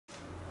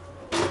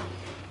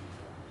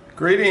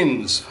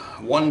Greetings!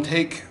 One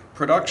Take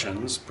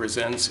Productions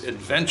presents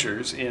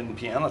Adventures in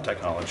Piano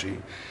Technology.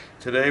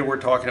 Today we're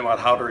talking about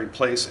how to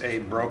replace a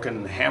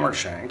broken hammer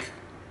shank.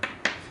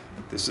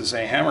 This is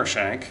a hammer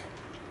shank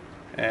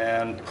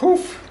and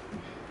poof,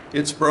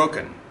 it's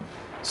broken.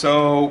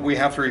 So we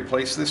have to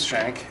replace this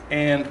shank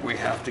and we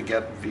have to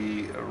get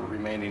the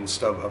remaining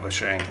stub of a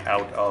shank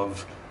out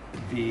of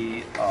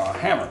the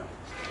hammer.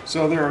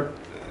 So there are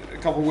a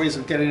couple ways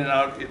of getting it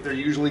out. They're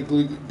usually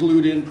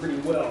glued in pretty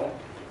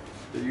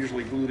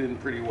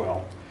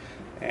well.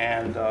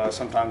 And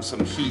sometimes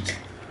some heat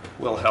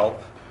will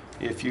help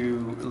if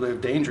you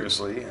live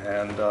dangerously,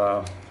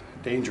 and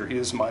danger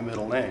is my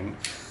middle name.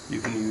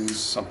 You can use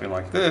something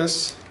like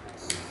this,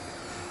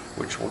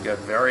 which will get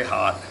very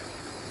hot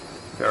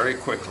very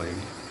quickly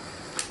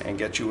and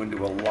get you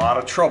into a lot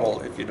of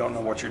trouble if you don't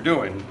know what you're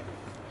doing.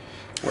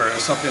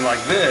 Whereas something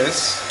like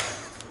this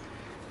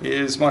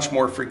is much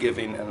more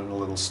forgiving and a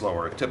little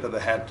slower. A tip of the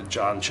hat to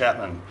John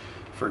Chapman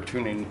for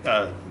tuning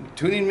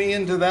me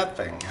into that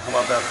thing. How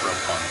about that for a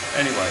pun?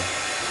 Anyway,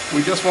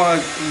 we just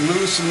want to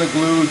loosen the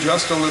glue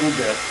just a little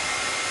bit.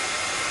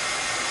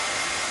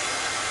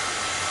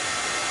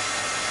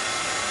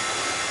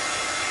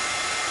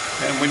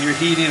 And when you're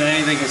heating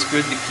anything, it's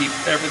good to keep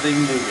everything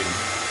moving.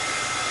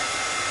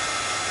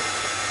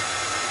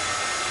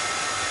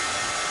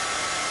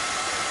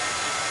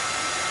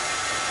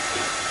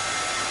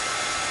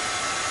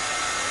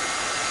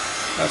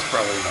 That's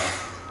probably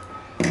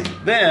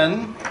enough.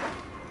 Then,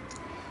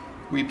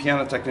 we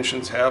piano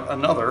technicians have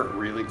another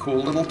really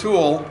cool little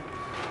tool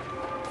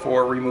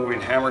for removing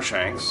hammer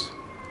shank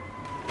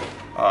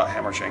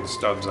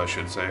stubs, I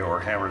should say, or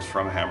hammers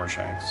from hammer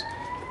shanks.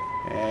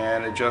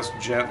 And it just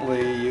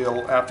gently,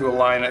 you'll have to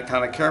align it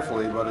kind of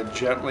carefully, but it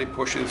gently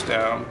pushes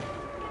down.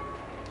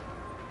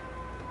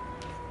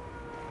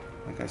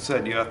 Like I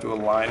said, you have to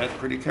align it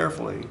pretty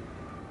carefully,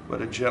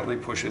 but it gently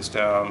pushes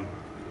down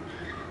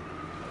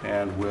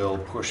and will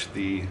push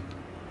the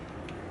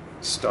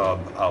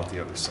stub out the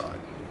other side.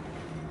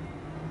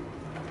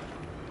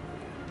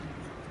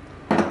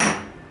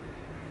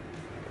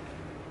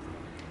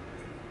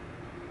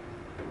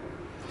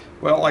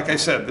 Well, like I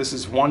said, this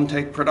is one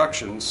take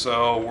production,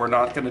 so we're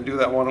not going to do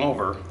that one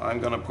over. I'm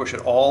going to push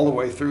it all the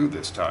way through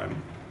this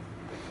time.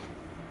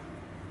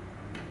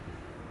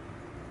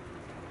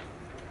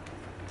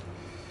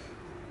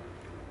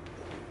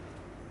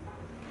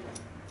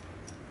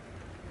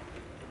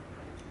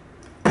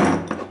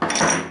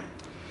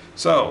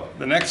 So,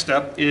 the next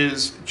step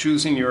is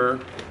choosing your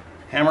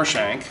hammer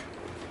shank,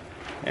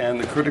 and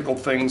the critical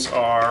things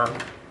are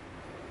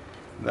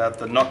that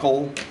the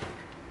knuckle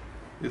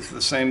is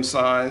the same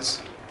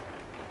size,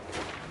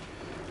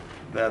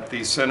 that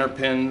the center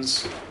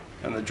pins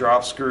and the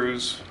drop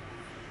screws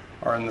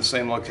are in the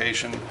same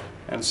location,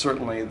 and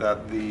certainly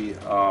that the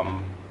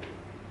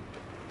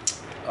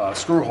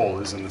screw hole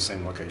is in the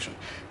same location.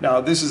 Now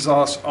this is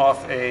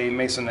off a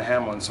Mason &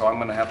 Hamlin, so I'm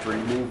going to have to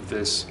remove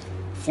this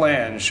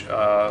flange,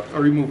 or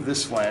remove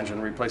this flange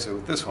and replace it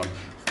with this one,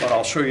 but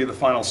I'll show you the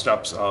final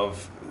steps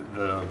of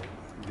the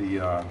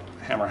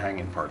hammer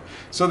hanging part.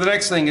 So the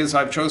next thing is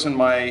I've chosen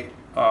my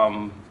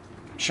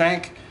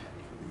shank.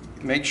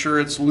 Make sure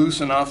it's loose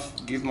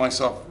enough, give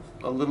myself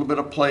a little bit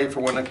of play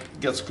for when it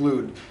gets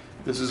glued.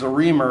 This is a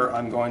reamer.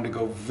 I'm going to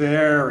go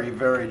very,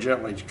 very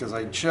gently because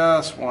I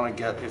just want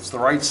to get, it's the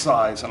right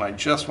size, and I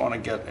just want to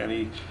get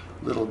any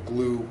little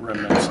glue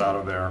remnants out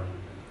of there.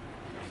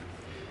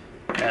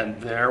 And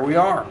there we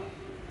are,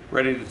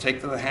 ready to take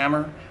to the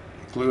hammer,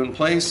 glue in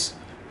place.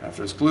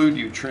 After it's glued,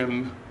 you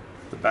trim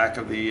the back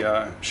of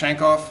the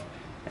shank off,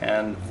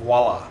 and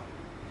voila.